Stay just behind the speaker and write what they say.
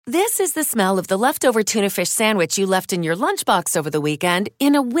This is the smell of the leftover tuna fish sandwich you left in your lunchbox over the weekend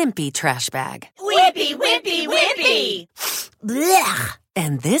in a wimpy trash bag. Wimpy, wimpy, wimpy! Blech!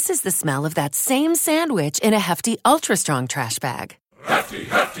 And this is the smell of that same sandwich in a hefty, ultra-strong trash bag. Hefty,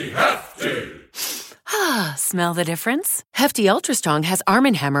 hefty, hefty! Ah, smell the difference? Hefty Ultra Strong has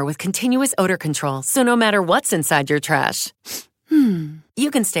Arm & Hammer with continuous odor control, so no matter what's inside your trash,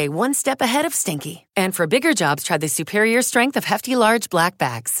 you can stay one step ahead of stinky. And for bigger jobs, try the superior strength of Hefty Large Black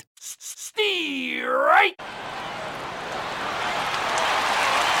Bags. Right!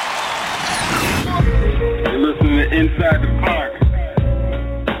 You're listening to Inside the Park.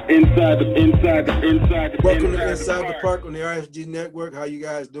 Welcome to Inside the Park on the RSG Network. How you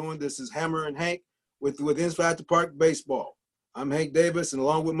guys doing? This is Hammer and Hank with Inside the Park Baseball. I'm Hank Davis, and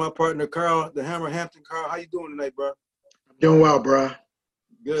along with my partner Carl, the Hammer Hampton. Carl, how you doing tonight, bro? Doing well, bro.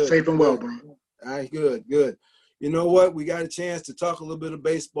 Good. Safe and well, bro. All right, good. You know what? We got a chance to talk a little bit of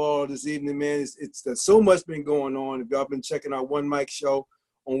baseball this evening, man. There's so much been going on. If y'all been checking our One Mic show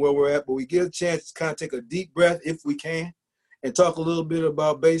on where we're at, but we get a chance to kind of take a deep breath if we can and talk a little bit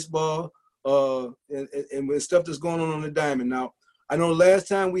about baseball and stuff that's going on the diamond. Now, I know last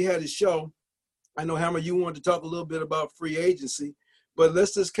time we had a show, I know, Hammer, you wanted to talk a little bit about free agency, but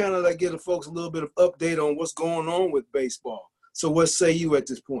let's just kind of give the folks a little bit of update on what's going on with baseball. So what say you at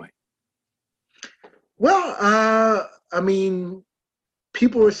this point? Well, I mean,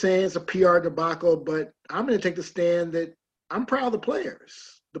 people are saying it's a PR debacle, but I'm going to take the stand that I'm proud of the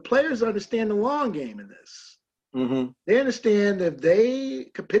players. The players understand the long game in this. Mm-hmm. They understand if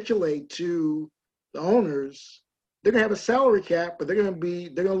they capitulate to the owners, they're gonna have a salary cap, but they're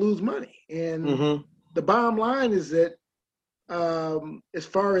gonna lose money. And the bottom line is that as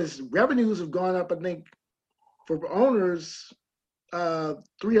far as revenues have gone up, I think for owners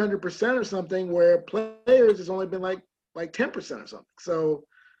 300% or something, where players has only been like 10% or something. So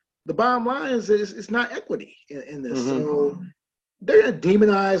the bottom line is that it's not equity in this. So they're going to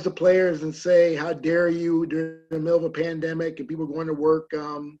demonize the players and say, how dare you during the middle of a pandemic and people going to work,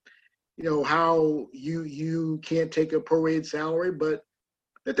 how you can't take a prorated salary, but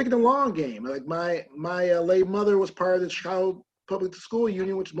they're thinking the long game. Like my late mother was part of the Chicago Public School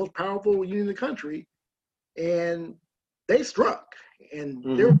Union, which is the most powerful union in the country, and they struck. And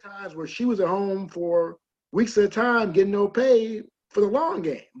there were times where she was at home for weeks at a time getting no pay for the long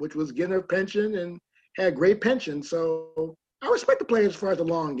game, which was getting her pension and had a great pension. So I respect the players as far as the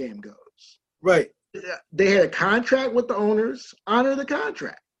long game goes. Right. They had a contract with the owners, honor the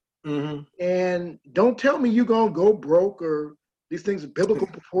contract. And don't tell me you're going to go broke or these things are biblical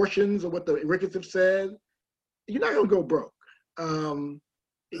proportions or what the Ricketts have said. You're not going to go broke.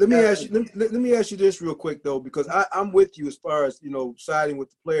 Let me ask you this real quick, though, because I'm with you as far as, siding with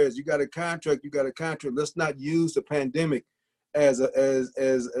the players. You got a contract. Let's not use the pandemic as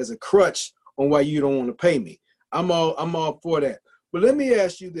a crutch on why you don't want to pay me. I'm all for that. But let me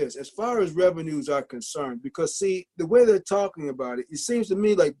ask you this, as far as revenues are concerned, because, see, the way they're talking about it, it seems to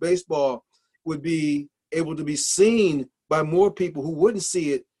me like baseball would be able to be seen by more people who wouldn't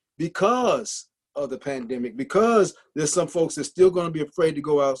see it because of the pandemic, because there's some folks that's still going to be afraid to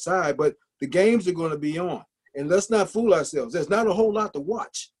go outside, but the games are going to be on. And let's not fool ourselves. There's not a whole lot to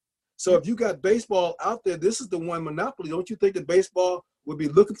watch. So if you got baseball out there, this is the one monopoly. Don't you think that baseball would be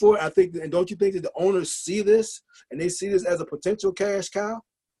looking for it? I think, and don't you think that the owners see this and they see this as a potential cash cow?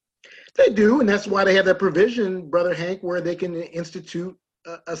 They do, and that's why they have that provision, Brother Hank, where they can institute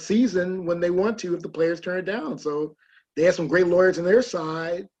a season when they want to if the players turn it down. So they have some great lawyers on their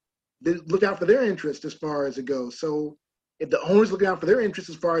side. They look out for their interest as far as it goes. So if the owners look out for their interest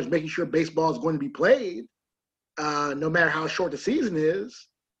as far as making sure baseball is going to be played, no matter how short the season is,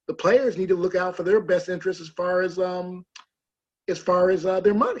 the players need to look out for their best interest as far as their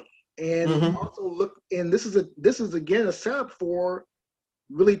money, and also look. And this is again a setup for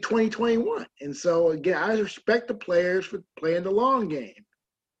really 2021. And so again, I respect the players for playing the long game.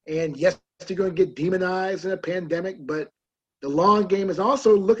 And yes, they're going to get demonized in a pandemic, but the long game is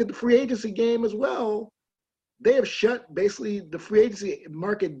also look at the free agency game as well. They have shut basically the free agency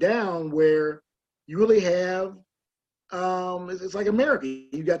market down, where you really have. It's like America.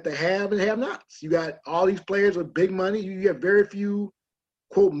 You got the have and have-nots. You got all these players with big money. You have very few,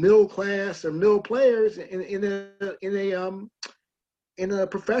 quote, middle class or middle players in a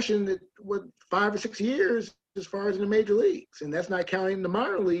profession that with 5 or 6 years as far as in the major leagues, and that's not counting the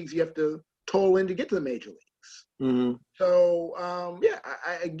minor leagues. You have to toll in to get to the major leagues. So I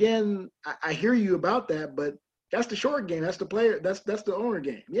hear you about that, but that's the short game. That's the player. That's the owner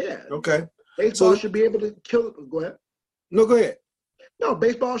game. Yeah. Okay. Baseball should be able to kill it. Go ahead. No, go ahead. No,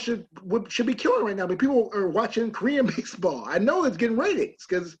 baseball should be killing right now. But people are watching Korean baseball. I know it's getting ratings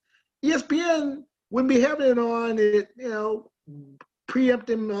because ESPN wouldn't be having it on. It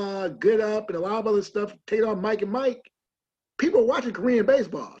preempting Good Up and a lot of other stuff. Taking on Mike and Mike. People are watching Korean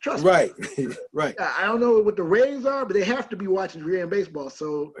baseball. Trust me. Right. I don't know what the ratings are, but they have to be watching Korean baseball.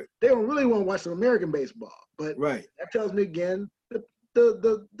 So they don't really want to watch some American baseball. But that tells me again that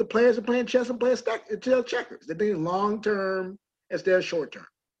the players are playing chess and playing checkers. They're thinking long term instead of short term.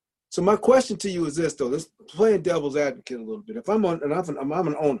 So my question to you is this, though. Let's play devil's advocate a little bit. If I'm an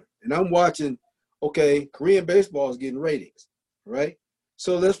owner and I'm watching, okay, Korean baseball is getting ratings, right?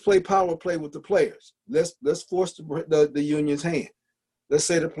 So let's play power play with the players. Let's force the union's hand. Let's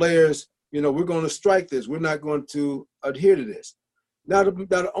say the players, we're going to strike this. We're not going to adhere to this. Now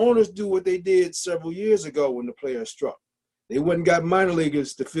the owners do what they did several years ago when the players struck. They went and got minor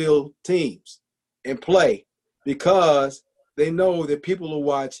leaguers to fill teams and play because they know that people will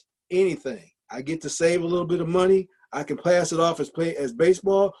watch anything. I get to save a little bit of money. I can pass it off as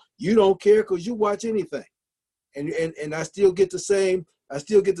baseball. You don't care because you watch anything, and I still get the same. I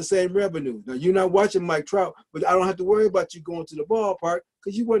still get the same revenue. Now you're not watching Mike Trout, but I don't have to worry about you going to the ballpark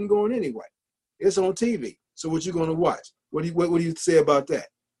because you wasn't going anyway. It's on TV. So what you going to watch? What do you say about that?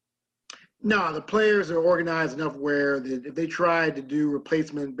 No, the players are organized enough where that if they tried to do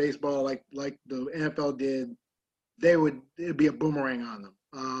replacement baseball like the NFL did, it'd be a boomerang on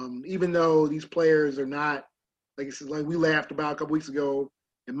them. Even though these players are not, like we laughed about a couple weeks ago,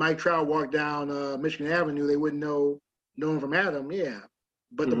 and Mike Trout walked down Michigan Avenue, they wouldn't know him from Adam. Yeah,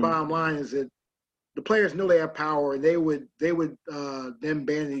 but the bottom line is that the players know they have power, and they would then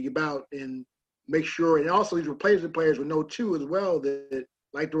bandage about and make sure, and also these replacement players would know too as well that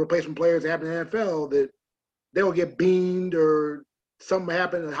like the replacement players happen in the NFL, that they'll get beamed or something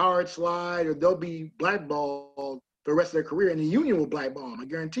happen, a hard slide, or they'll be blackballed for the rest of their career, and the union will blackball them. I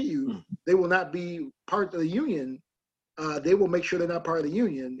guarantee you, they will not be part of the union. They will make sure they're not part of the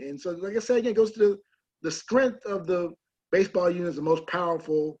union. And so, like I said, again, it goes to the strength of the baseball union is the most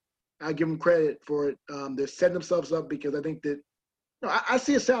powerful. I give them credit for it. They're setting themselves up because I think that I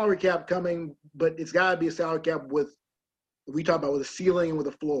see a salary cap coming, but it's got to be a salary cap with a ceiling and with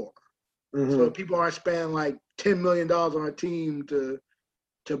a floor. So people aren't spending like $10 million on a team to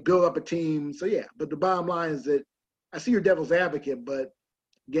build up a team. So yeah, but the bottom line is that I see your devil's advocate, but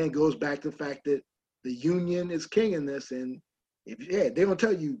again, it goes back to the fact that the union is king in this. And they're going to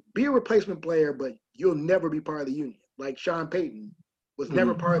tell you, be a replacement player, but you'll never be part of the union. Like Sean Payton was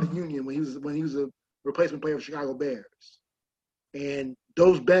never part of the union when he was a replacement player for Chicago Bears. And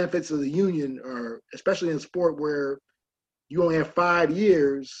those benefits of the union are, especially in sport where you only have 5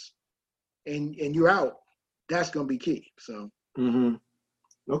 years and you're out, that's going to be key. So.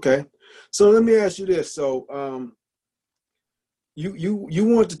 Okay. So let me ask you this. So you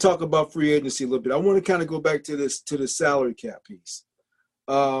want to talk about free agency a little bit. I want to kind of go back to the salary cap piece.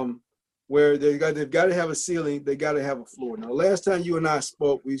 Where they've got to have a ceiling, they got to have a floor. Now, last time you and I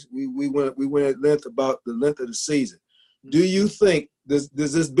spoke, we went at length about the length of the season. Do you think does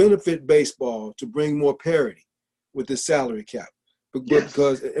this benefit baseball to bring more parity with the salary cap? Yes.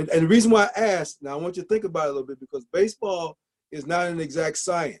 Because and the reason why I asked, now I want you to think about it a little bit, because baseball is not an exact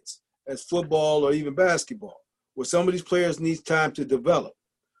science as football or even basketball, where some of these players need time to develop.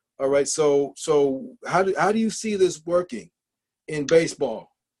 All right, so how do you see this working in baseball?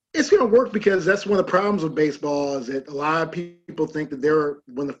 It's going to work because that's one of the problems with baseball is that a lot of people think that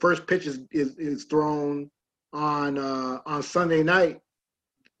when the first pitch is thrown on Sunday night,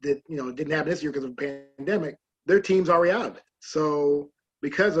 that it didn't happen this year because of the pandemic, their team's already out of it. So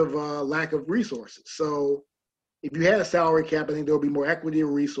because of lack of resources. So if you had a salary cap, I think there'll be more equity of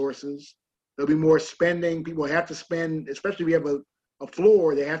resources. There'll be more spending. People have to spend, especially if you have a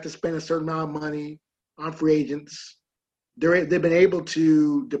floor, they have to spend a certain amount of money on free agents. They've been able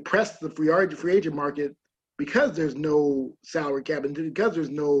to depress the free agent market because there's no salary cap and because there's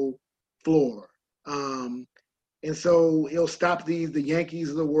no floor. And so it'll stop the Yankees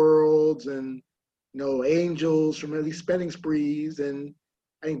of the world and Angels from these spending sprees. And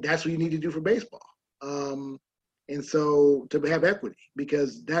I think that's what you need to do for baseball. And so to have equity,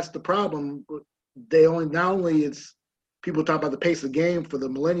 because that's the problem. Not only it's people talk about the pace of the game for the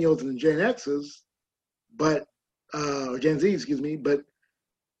millennials and the Gen X's, but or Gen Z, excuse me, but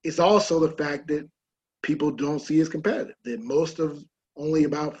it's also the fact that people don't see as competitive, that only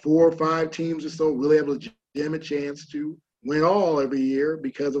about 4 or 5 teams or so really have a legitimate chance to win all every year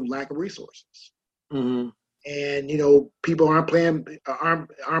because of lack of resources. And people aren't playing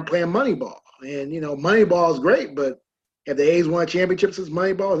Moneyball, and Moneyball is great, but have the A's won a championship since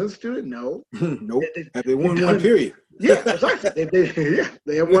Moneyball was instituted? No. Nope. Have they won one? Period. Yeah, precisely.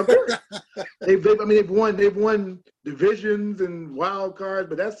 They have won period. They've won divisions and wild cards,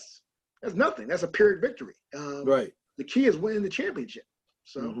 but that's nothing. That's a period victory. Right. The key is winning the championship.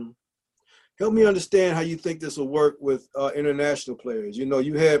 So, help me understand how you think this will work with international players. You know,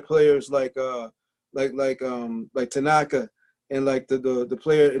 you had players like Tanaka and like the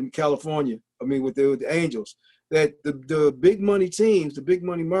player in California. I mean, with the Angels, that the big money teams, the big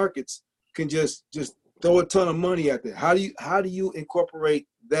money markets can just throw a ton of money at that. How do you incorporate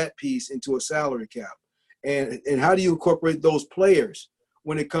that piece into a salary cap, and how do you incorporate those players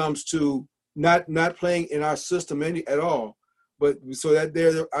when it comes to not playing in our system at all, but so that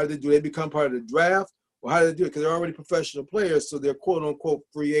do they become part of the draft, or how do they do it? Because they're already professional players, so they're quote unquote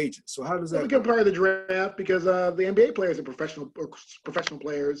free agents. So how does that they become part of the draft because the NBA players are professional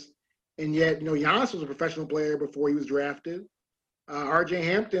players, and yet Giannis was a professional player before he was drafted. R.J.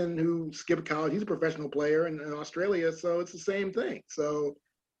 Hampton, who skipped college, he's a professional player in Australia, so it's the same thing. So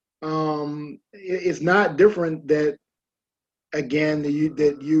it's not different that, again,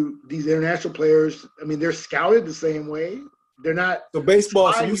 these international players, I mean, they're scouted the same way. They're not. So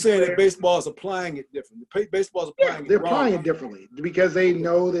baseball, so you're saying that baseball is applying it differently. Baseball is applying they're applying it differently because they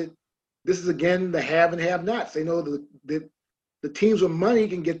know that this is, again, the have and have-nots. They know that the teams with money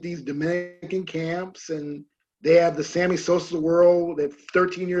can get these Dominican camps, and they have the Sammy Sosa of the world at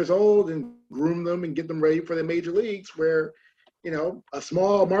 13 years old and groom them and get them ready for the major leagues, where, a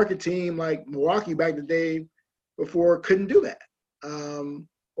small market team like Milwaukee back in the day before couldn't do that,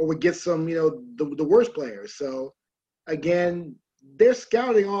 or would get some, the worst players. So, again, they're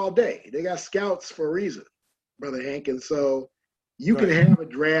scouting all day. They got scouts for a reason, Brother Hank. And so you can have a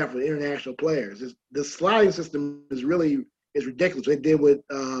draft with international players. The sliding system is ridiculous. They did with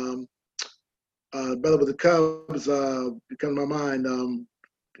brother with the Cubs, come to my mind.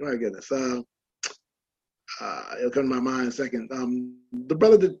 My goodness. It'll come to my mind in a second. The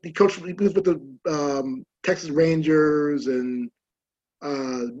brother that he coached, he was with the Texas Rangers and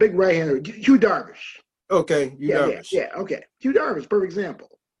big right-hander, Hugh Darvish. Okay, Darvish. Yeah, okay. Hugh Darvish, perfect example.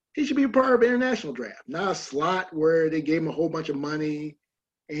 He should be a part of an international draft, not a slot where they gave him a whole bunch of money.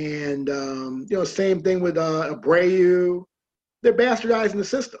 And, same thing with Abreu. They're bastardizing the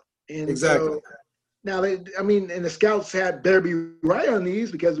system. And exactly. So, now, and the scouts better be right on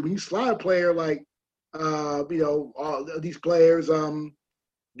these, because when you slide a player like, all these players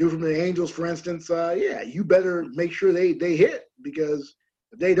do from the Angels, for instance, you better make sure they hit, because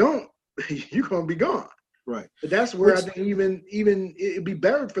if they don't, you're going to be gone. Right. But that's where I think even it'd be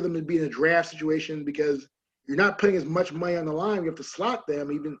better for them to be in a draft situation, because you're not putting as much money on the line. You have to slot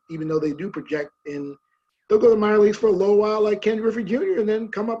them, even though they do project in. They'll go to the minor leagues for a little while, like Ken Griffey Jr., and then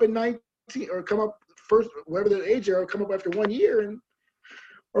come up in 19 or come up first, whatever the age are, come up after 1 year,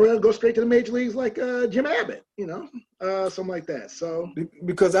 or they'll go straight to the major leagues like Jim Abbott, something like that. So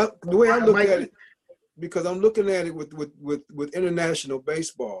because the way I look at it, because I'm looking at it with international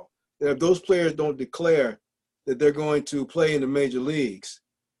baseball, that if those players don't declare that they're going to play in the major leagues,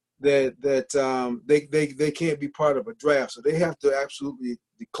 that they can't be part of a draft. So they have to absolutely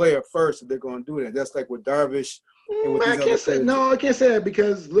declare first that they're going to do that. That's like with Darvish. I can't say that,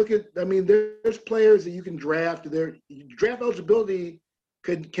 because there's players that you can draft. Draft eligibility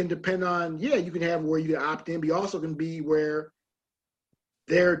can depend on, you can have where you can opt in, but you also can be where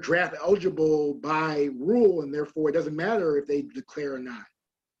they're draft eligible by rule, and therefore it doesn't matter if they declare or not.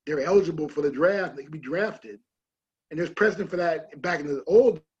 They're eligible for the draft. They can be drafted. And there's precedent for that back in the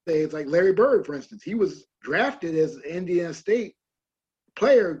old days, like Larry Bird, for instance. He was drafted as an Indiana State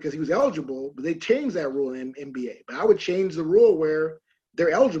player because he was eligible, but they changed that rule in NBA. But I would change the rule where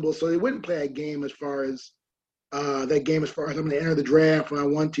they're eligible, so they wouldn't play a game as far as I'm going to enter the draft when I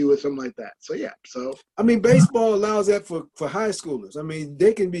want to, or something like that. So baseball allows that for high schoolers.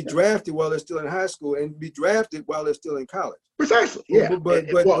 They can be drafted while they're still in high school and be drafted while they're still in college. Precisely. Yeah.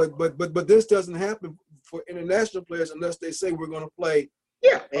 But this doesn't happen for international players unless they say we're going to play.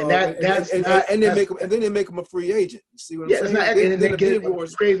 Yeah, and then they make them a free agent. You see what I'm saying? And then get a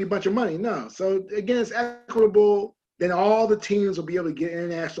crazy bunch of money. No. So again, it's equitable. Then all the teams will be able to get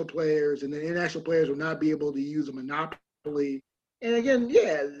international players, and the international players will not be able to use a monopoly. And again,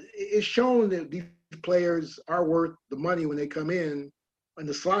 it's shown that these players are worth the money when they come in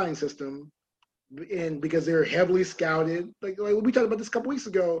the sliding system, and because they're heavily scouted. Like we talked about this a couple weeks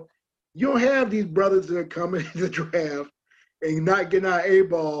ago, you don't have these brothers that are coming in the draft and not getting out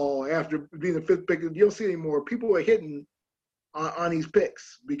A-ball after being the fifth pick. You don't see anymore. People are hitting on these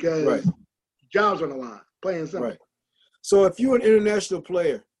picks because jobs on the line, playing something. Right. So if you're an international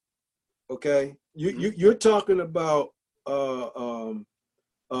player, okay, you're talking about a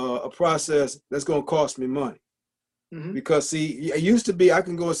process that's going to cost me money. Because see, it used to be I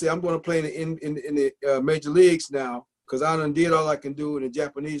can go and say I'm going to play in the major leagues now because I done did all I can do in the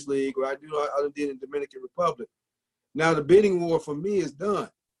Japanese league, or I done did in the Dominican Republic. Now the bidding war for me is done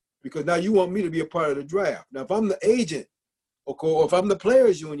because now you want me to be a part of the draft. Now if I'm the agent, or if I'm the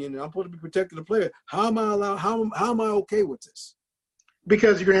players union and I'm supposed to be protecting the player, how am I allowed? How am I okay with this?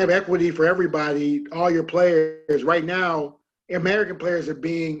 Because you're going to have equity for everybody, all your players. Right now, American players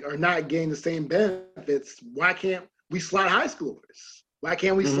are not getting the same benefits. Why can't we slot high schoolers? Why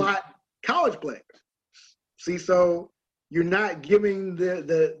can't we slot college players? See, so you're not giving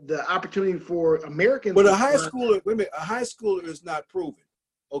the opportunity for Americans. But a high schooler is not proven,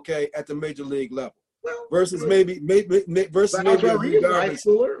 okay, at the major league level. Well, versus maybe Alex Rodriguez, a high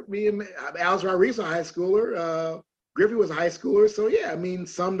schooler. Alex Rodriguez, a high schooler. Griffey was a high schooler, so yeah. I mean,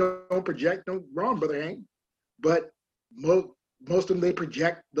 some don't project. Don't wrong, brother Hank, but most of them they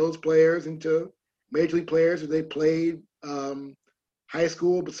project those players into major league players if they played high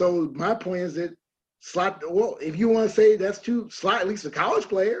school. But so my point is that slot. Well, if you want to say that's too slot, at least the college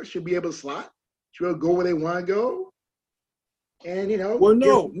players should be able to slot. Should be able to go where they want to go. And well,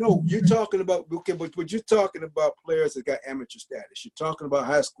 no, you're talking about but you're talking about players that got amateur status. You're talking about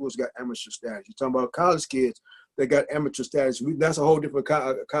high schools that got amateur status. You're talking about college kids that got amateur status. That's a whole different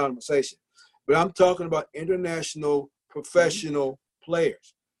conversation. But I'm talking about international professional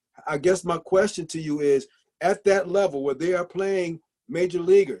players. I guess my question to you is, at that level where they are playing major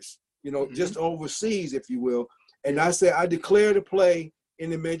leaguers, just overseas, if you will, and I say I declare to play in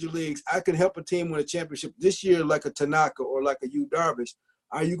the major leagues, I can help a team win a championship this year, like a Tanaka or like a Yu Darvish.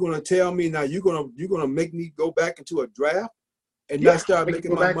 Are you going to tell me now you're going to make me go back into a draft and not start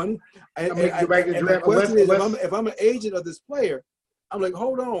making my money? And the question is, if I'm an agent of this player, I'm like,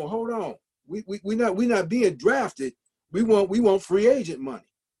 hold on. We not being drafted. We want free agent money.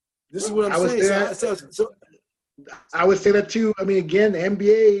 This is what I'm saying. I would say that too. I mean, again, the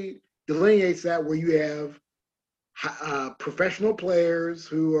NBA delineates that where you have professional players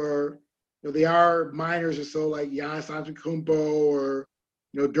who are, they are minors or so, like Giannis Antetokounmpo or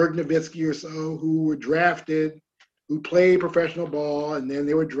Dirk Nowitzki or so, who were drafted, who played professional ball, and then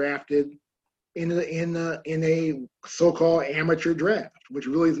they were drafted in a so-called amateur draft, which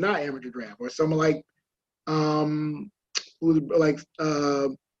really is not amateur draft. Or someone like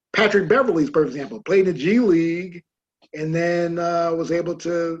Patrick Beverley, for example, played in the G League, and then was able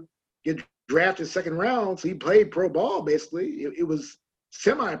to get drafted second round. So he played pro ball basically. It was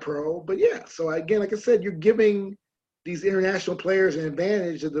semi-pro, but yeah. So again, like I said, you're giving these international players an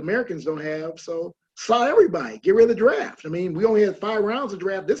advantage that the Americans don't have. So slot everybody, get rid of the draft. I mean, we only had 5 rounds of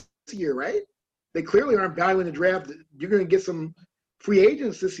draft this year, right? They clearly aren't valuing the draft. You're going to get some free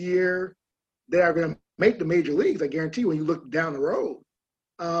agents this year that are going to make the major leagues, I guarantee, when you look down the road.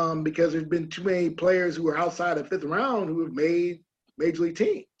 Because there's been too many players who are outside the 5th round who have made major league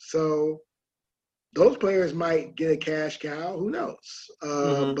teams. So those players might get a cash cow. Who knows?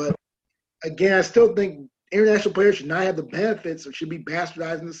 But again, I still think international players should not have the benefits or should be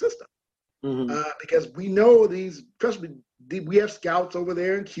bastardized in the system. Because we know trust me, we have scouts over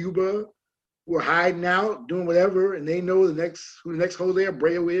there in Cuba who are hiding out, doing whatever, and they know who the next Jose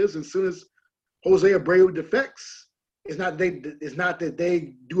Abreu is. As soon as Jose Abreu defects, it's not that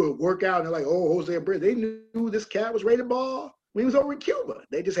they do a workout and they're like, oh, Jose Abreu. They knew this cat was ready to ball when he was over in Cuba.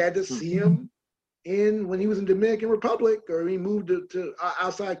 They just had to see him when he was in Dominican Republic, or he moved to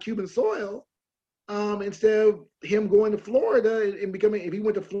outside Cuban soil, instead of him going to Florida and becoming, if he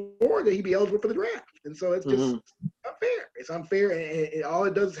went to Florida, he'd be eligible for the draft. And so it's just unfair. It's unfair, and all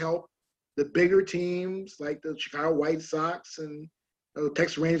it does is help the bigger teams like the Chicago White Sox and the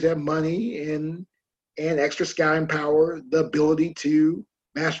Texas Rangers have money and extra scouting power, the ability to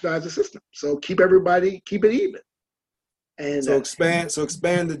bastardize the system. So keep it even. And expand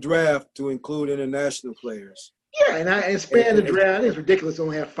the draft to include international players. Yeah, and expand the draft. I think it's ridiculous to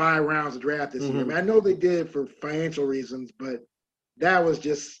only have 5 rounds of draft this year. I mean, I know they did it for financial reasons, but that was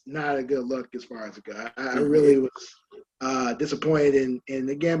just not a good look as far as it goes. I really was disappointed in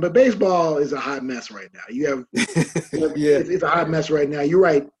again, but baseball is a hot mess right now. You have it's a hot mess right now. You're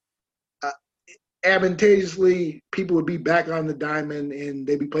right. Advantageously, people would be back on the diamond and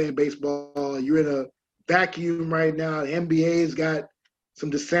they'd be playing baseball. You're in a vacuum right now. The NBA's got some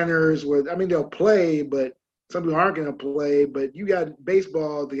dissenters where, I mean, they'll play, but some people aren't going to play. But you got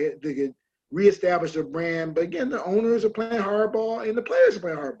baseball, they could reestablish their brand. But again, the owners are playing hardball and the players are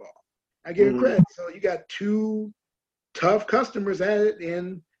playing hardball. I give it credit. So you got 2 tough customers at it.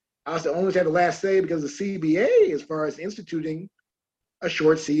 And the owners had the last say because of the CBA as far as instituting a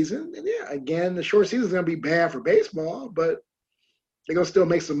short season. And yeah, again, the short season is going to be bad for baseball, but they're gonna still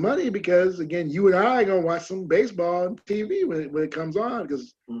make some money because again, you and I are gonna watch some baseball on TV when it comes on.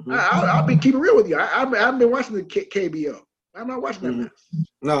 Because I'll be keeping real with you. I've been watching the KBO. I'm not watching that mess.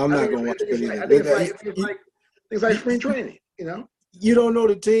 No, I'm not gonna watch that either. I think it's like spring training. You don't know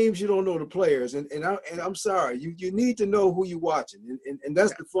the teams, you don't know the players, and I'm sorry, you need to know who you're watching, and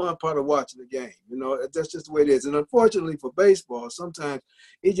that's the fun part of watching the game. That's just the way it is. And unfortunately for baseball, sometimes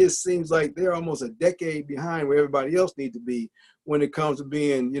it just seems like they're almost a decade behind where everybody else needs to be when it comes to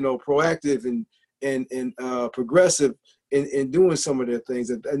being proactive and progressive in doing some of their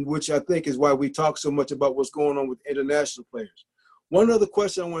things, and which I think is why we talk so much about what's going on with international players. One other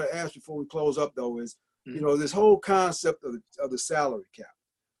question I want to ask before we close up, though, is this whole concept of the salary cap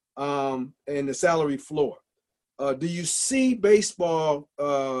and the salary floor. Do you see baseball,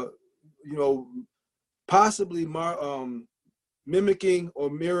 possibly mimicking or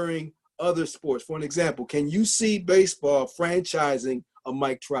mirroring other sports? For an example, can you see baseball franchising a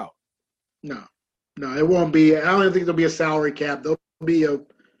Mike Trout? No, it won't be. I don't even think there'll be a salary cap. There'll be a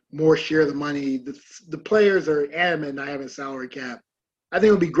more share of the money. The players are adamant not having a salary cap. I think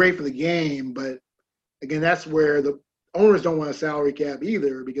it'll be great for the game, but again, that's where the owners don't want a salary cap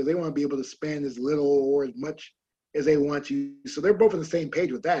either because they want to be able to spend as little or as much as they want to. So they're both on the same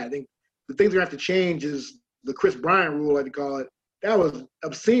page with that. I think the things they have to change is the Chris Bryant rule, like they call it. That was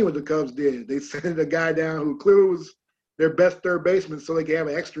obscene what the Cubs did. They sent a guy down who clearly was their best third baseman so they could have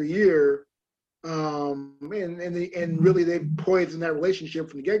an extra year. And really they poisoned that relationship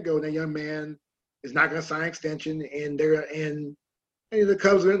from the get-go. And that young man is not going to sign an extension, and the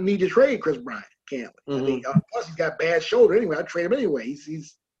Cubs need to trade Chris Bryant. Can't. Plus he's got bad shoulder anyway. I'd trade him anyway.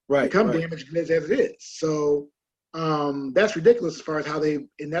 He's become damaged as it is. So that's ridiculous as far as how and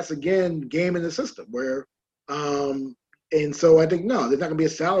that's again game in the system where and so I think no, there's not gonna be a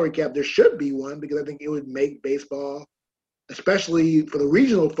salary cap. There should be one because I think it would make baseball, especially for the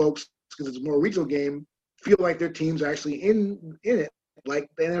regional folks, because it's a more regional game, feel like their teams are actually in it, like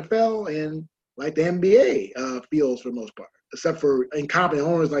the NFL and like the NBA feels for the most part. Except for incompetent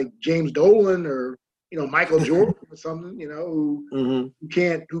owners like James Dolan or Michael Jordan or something, who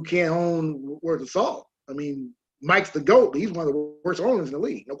can't own worth of salt. I mean, Mike's the GOAT, but he's one of the worst owners in the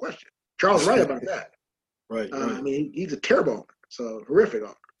league, no question. Charles is right about that. Right. I mean, he's a terrible owner, so horrific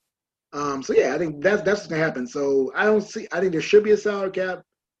owner. So yeah, I think that's what's gonna happen. So I think there should be a salary cap.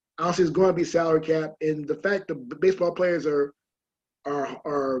 I don't see there's going to be a salary cap, and the fact that baseball players are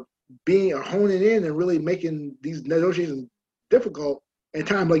honing in and really making these negotiations difficult at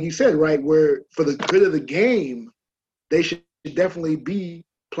time, like you said, right, where for the good of the game, they should definitely be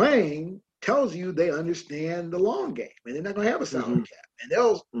playing, tells you they understand the long game, and they're not going to have a salary cap, and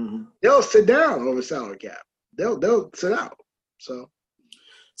they'll sit down over salary cap. They'll sit out.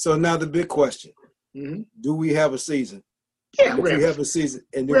 So now the big question: do we have a season? Yeah, if we have a season,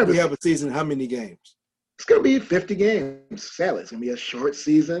 and if we have a season, how many games? It's going to be 50 games. Sadly, it's going to be a short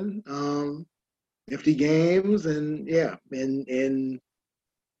season. 50 games and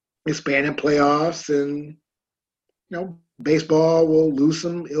expanding playoffs, and baseball will lose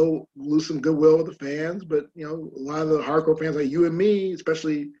some goodwill with the fans, but a lot of the hardcore fans like you and me,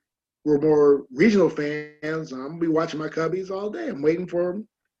 especially who are more regional fans, I'm gonna be watching my Cubbies all day. I'm waiting for them to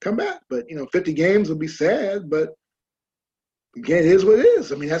come back, but 50 games will be sad, but again, it is what it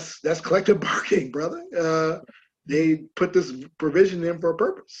is. I mean, that's collective bargaining, brother. They put this provision in for a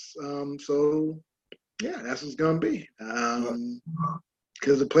purpose. So yeah, that's what it's going to be.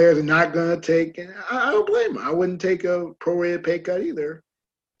 Because the players are not going to take, and I don't blame them. I wouldn't take a prorated pay cut either,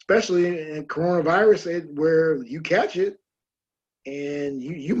 especially in coronavirus where you catch it and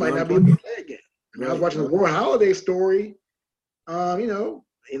you might not be able to play again. I was watching the Roy Halladay story,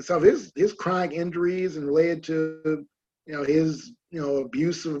 and some of his chronic injuries and related to, his,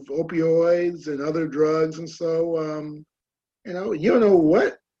 abuse of opioids and other drugs. And so, you don't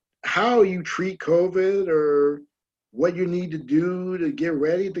know how you treat COVID or what you need to do to get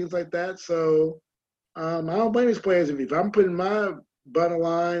ready, things like that. So I don't blame these players. If I'm putting my butt on the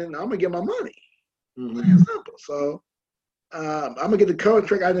line, I'm going to get my money. It's simple. So I'm going to get the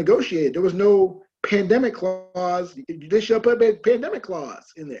contract I negotiated. There was no pandemic clause. They should put a pandemic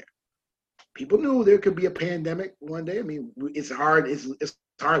clause in there. People knew there could be a pandemic one day. I mean, it's hard. It's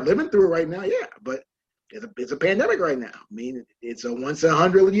hard living through it right now. Yeah, but it's a pandemic right now. I mean, it's a once in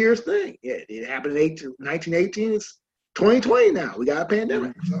 100 years thing. Yeah, it happened in 1918. It's 2020 now. We got a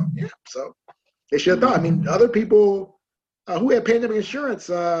pandemic. So yeah, so they should have thought. I mean, other people who had pandemic insurance.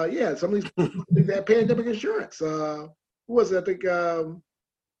 Some of these people had pandemic insurance. Who was it? I think guy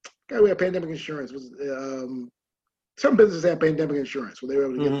who had pandemic insurance was. Some businesses have pandemic insurance where they were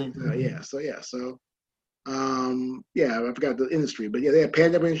able to get things out. So I forgot the industry, but yeah, they have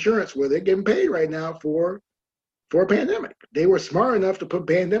pandemic insurance where they're getting paid right now for a pandemic. They were smart enough to put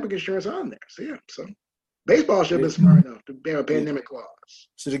pandemic insurance on there. So baseball should have been smart enough to have a pandemic clause.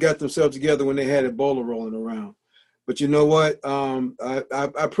 Should have got themselves together when they had Ebola rolling around. But you know what?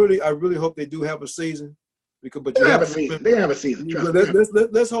 I really hope they do have a season. But they have a season. They have a season.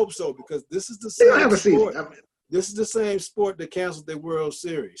 Let's hope so, because this is the same sport. This is the same sport that canceled their World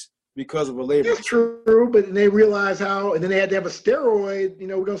Series because of a labor. That's true, but they realize how, and then they had to have a steroid.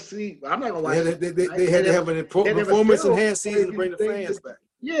 We're gonna see. I'm not gonna lie. They had to have a performance enhanced season to bring the fans back.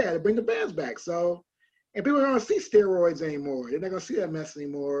 Yeah, to bring the fans back. So, and people aren't gonna see steroids anymore. They're not gonna see that mess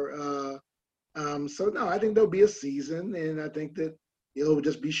anymore. So no, I think there'll be a season, and I think that it'll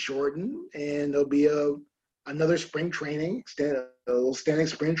just be shortened, and there'll be another spring training, a little standing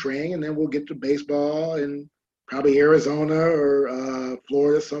spring training, and then we'll get to baseball and probably Arizona or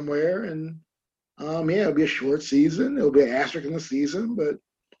Florida somewhere. And it'll be a short season. It'll be an asterisk in the season, but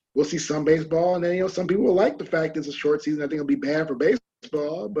we'll see some baseball. And then, some people will like the fact it's a short season. I think it'll be bad for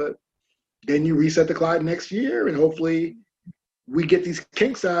baseball, but then you reset the clock next year, and hopefully we get these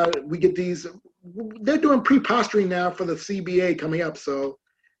kinks out. They're doing pre-posturing now for the CBA coming up. So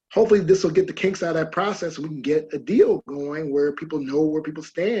hopefully this will get the kinks out of that process, and we can get a deal going where people know where people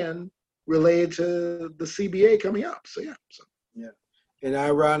stand related to the CBA coming up. Yeah. And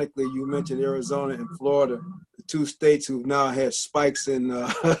ironically, you mentioned Arizona and Florida, the two states who've now had spikes in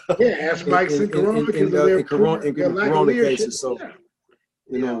spikes in corona because of their corona cases. So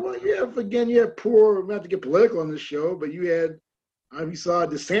you have poor. We have to get political on this show, but you had, you saw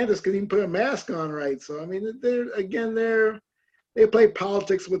DeSantis couldn't even put a mask on right. So I mean, they play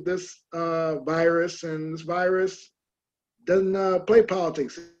politics with this virus, and this virus doesn't play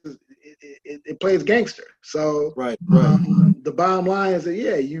politics. It plays gangster. So right. The bottom line is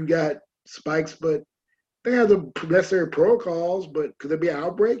that you got spikes, but they have the necessary protocols. But could there be an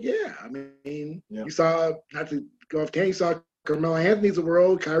outbreak? Yeah, I mean, you saw, not to go off tangent, you saw Carmelo Anthony's of the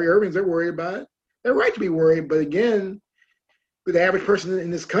world, Kyrie Irving's. They're worried about it. They're right to be worried, but again, for the average person in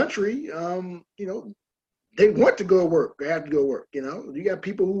this country, they want to go to work. They have to go to work. You got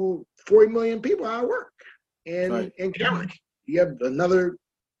people 40 million people out of work, and counting. You have the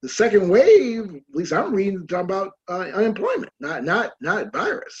second wave. At least I'm reading talking about unemployment, not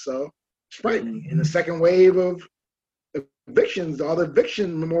virus. So it's frightening. And the second wave of evictions, all the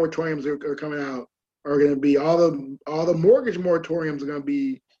eviction moratoriums are coming out. Are going to be all the mortgage moratoriums are going to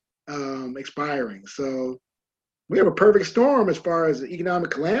be expiring. So we have a perfect storm as far as the economic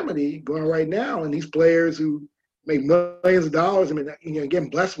calamity going right now, and these players who make millions of dollars. I mean,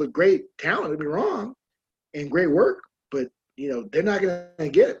 getting blessed with great talent. Don't be wrong, and great work, but they're not going to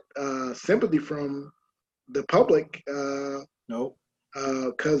get sympathy from the public. No,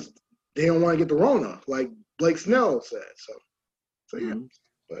 because they don't want to get the Rona, like Blake Snell said. So yeah.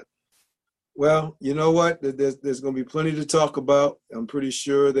 Well, you know what? There's going to be plenty to talk about. I'm pretty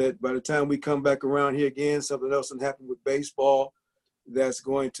sure that by the time we come back around here again, something else will happen with baseball that's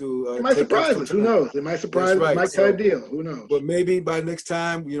going to it might surprise us. Who knows? It might surprise us. Right. It might cut a deal. Who knows? But maybe by next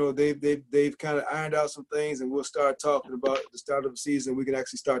time, they've kind of ironed out some things, and we'll start talking about the start of the season. We can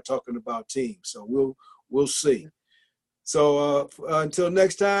actually start talking about teams. So we'll see. So until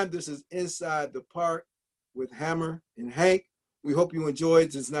next time, this is Inside the Park with Hammer and Hank. We hope you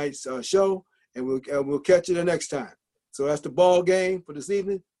enjoyed this night's show, and we'll catch you the next time. So that's the ball game for this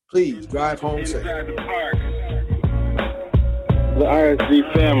evening. Please drive home safe. Inside the Park. The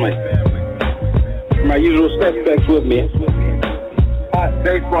RSG family. My usual suspects with me. Hot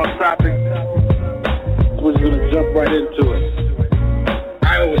baseball topic. We're just going to jump right into it.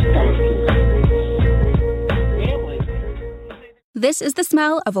 Iowa State. This is the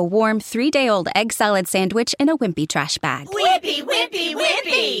smell of a warm 3-day-old egg salad sandwich in a wimpy trash bag. Wimpy, wimpy,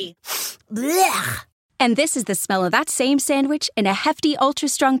 wimpy! Blech. And this is the smell of that same sandwich in a hefty,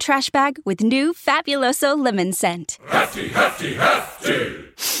 ultra-strong trash bag with new Fabuloso lemon scent. Hefty, hefty, hefty!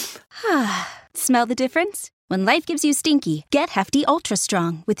 Smell the difference? When life gives you stinky, get Hefty Ultra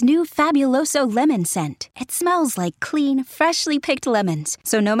Strong with new Fabuloso lemon scent. It smells like clean, freshly picked lemons.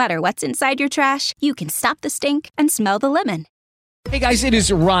 So no matter what's inside your trash, you can stop the stink and smell the lemon. Hey guys, it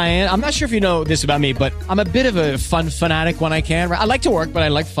is Ryan. I'm not sure if you know this about me, but I'm a bit of a fun fanatic when I can. I like to work, but I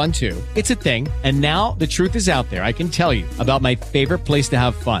like fun too. It's a thing. And now the truth is out there. I can tell you about my favorite place to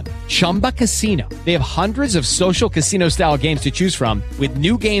have fun. Chumba Casino. They have hundreds of social casino style games to choose from with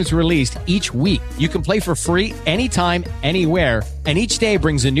new games released each week. You can play for free anytime, anywhere. And each day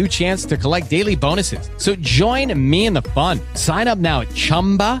brings a new chance to collect daily bonuses. So join me in the fun. Sign up now at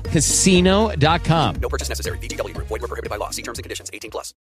ChumbaCasino.com. No purchase necessary. VGW Group. Void where prohibited by law. See terms and conditions. 18+.